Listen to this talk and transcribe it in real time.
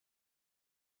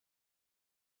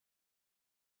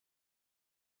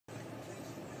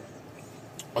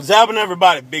What's happening,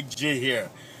 everybody? Big G here.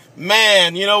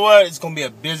 Man, you know what? It's going to be a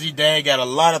busy day. Got a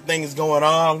lot of things going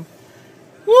on.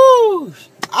 Woo!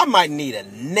 I might need a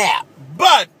nap.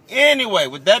 But anyway,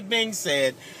 with that being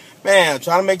said, man, I'm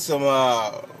trying to make some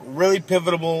really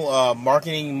pivotal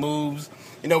marketing moves.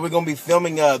 You know, we're going to be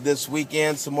filming this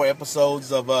weekend some more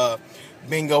episodes of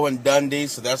Bingo and Dundee,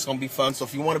 so that's going to be fun. So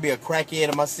if you want to be a crackhead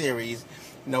in my series,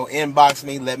 you know, inbox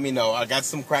me, let me know. I got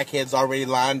some crackheads already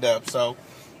lined up, so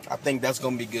I think that's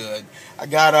going to be good. I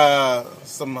got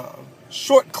some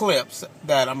short clips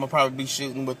that I'm going to probably be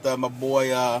shooting with my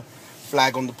boy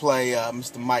Flag on the Play,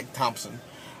 Mr. Mike Thompson.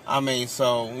 I mean,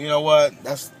 so, you know what?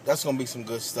 That's going to be some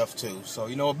good stuff, too. So,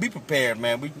 you know, be prepared,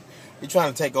 man. We're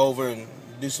trying to take over and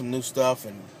do some new stuff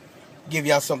and give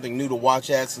y'all something new to watch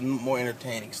at, some more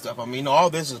entertaining stuff. I mean, you know, all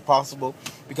this is possible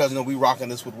because, you know, we rocking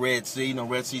this with Red Sea. You know,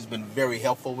 Red Sea's been very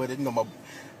helpful with it. You know, my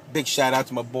big shout out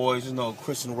to my boys, you know,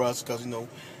 Chris and Russ, because, you know,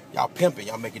 y'all pimping,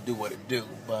 y'all make it do what it do.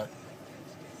 But,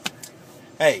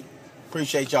 hey,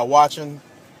 appreciate y'all watching.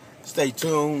 Stay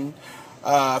tuned.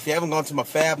 If you haven't gone to my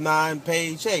Fab9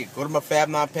 page, hey, go to my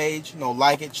Fab9 page. You know,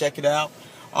 like it, check it out.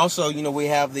 Also, you know, we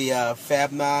have the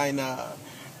Fab9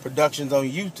 Productions on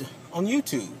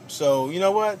YouTube. So, you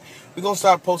know what? We're going to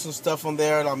start posting stuff on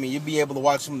there. I mean, you'll be able to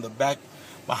watch some of the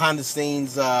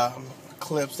behind-the-scenes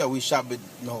clips that we shot with,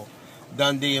 you know,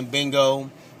 Dundee and Bingo,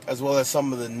 as well as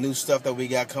some of the new stuff that we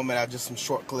got coming out, just some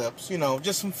short clips, you know,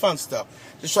 just some fun stuff.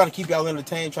 Just trying to keep y'all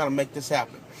entertained, trying to make this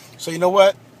happen. So, you know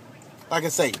what? Like I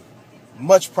say,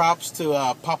 much props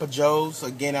to Papa Joe's,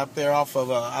 again, out there off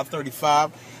of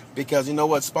I-35, because, you know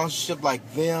what, sponsorship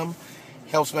like them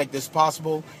helps make this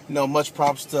possible. You know, much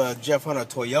props to Jeff Hunter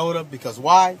Toyota, because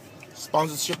why?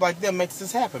 Sponsorship like them makes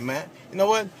this happen, man. You know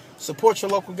what? Support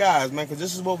your local guys, man, because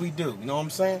this is what we do. You know what I'm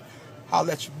saying?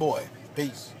 Holla at your boy.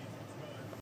 Peace.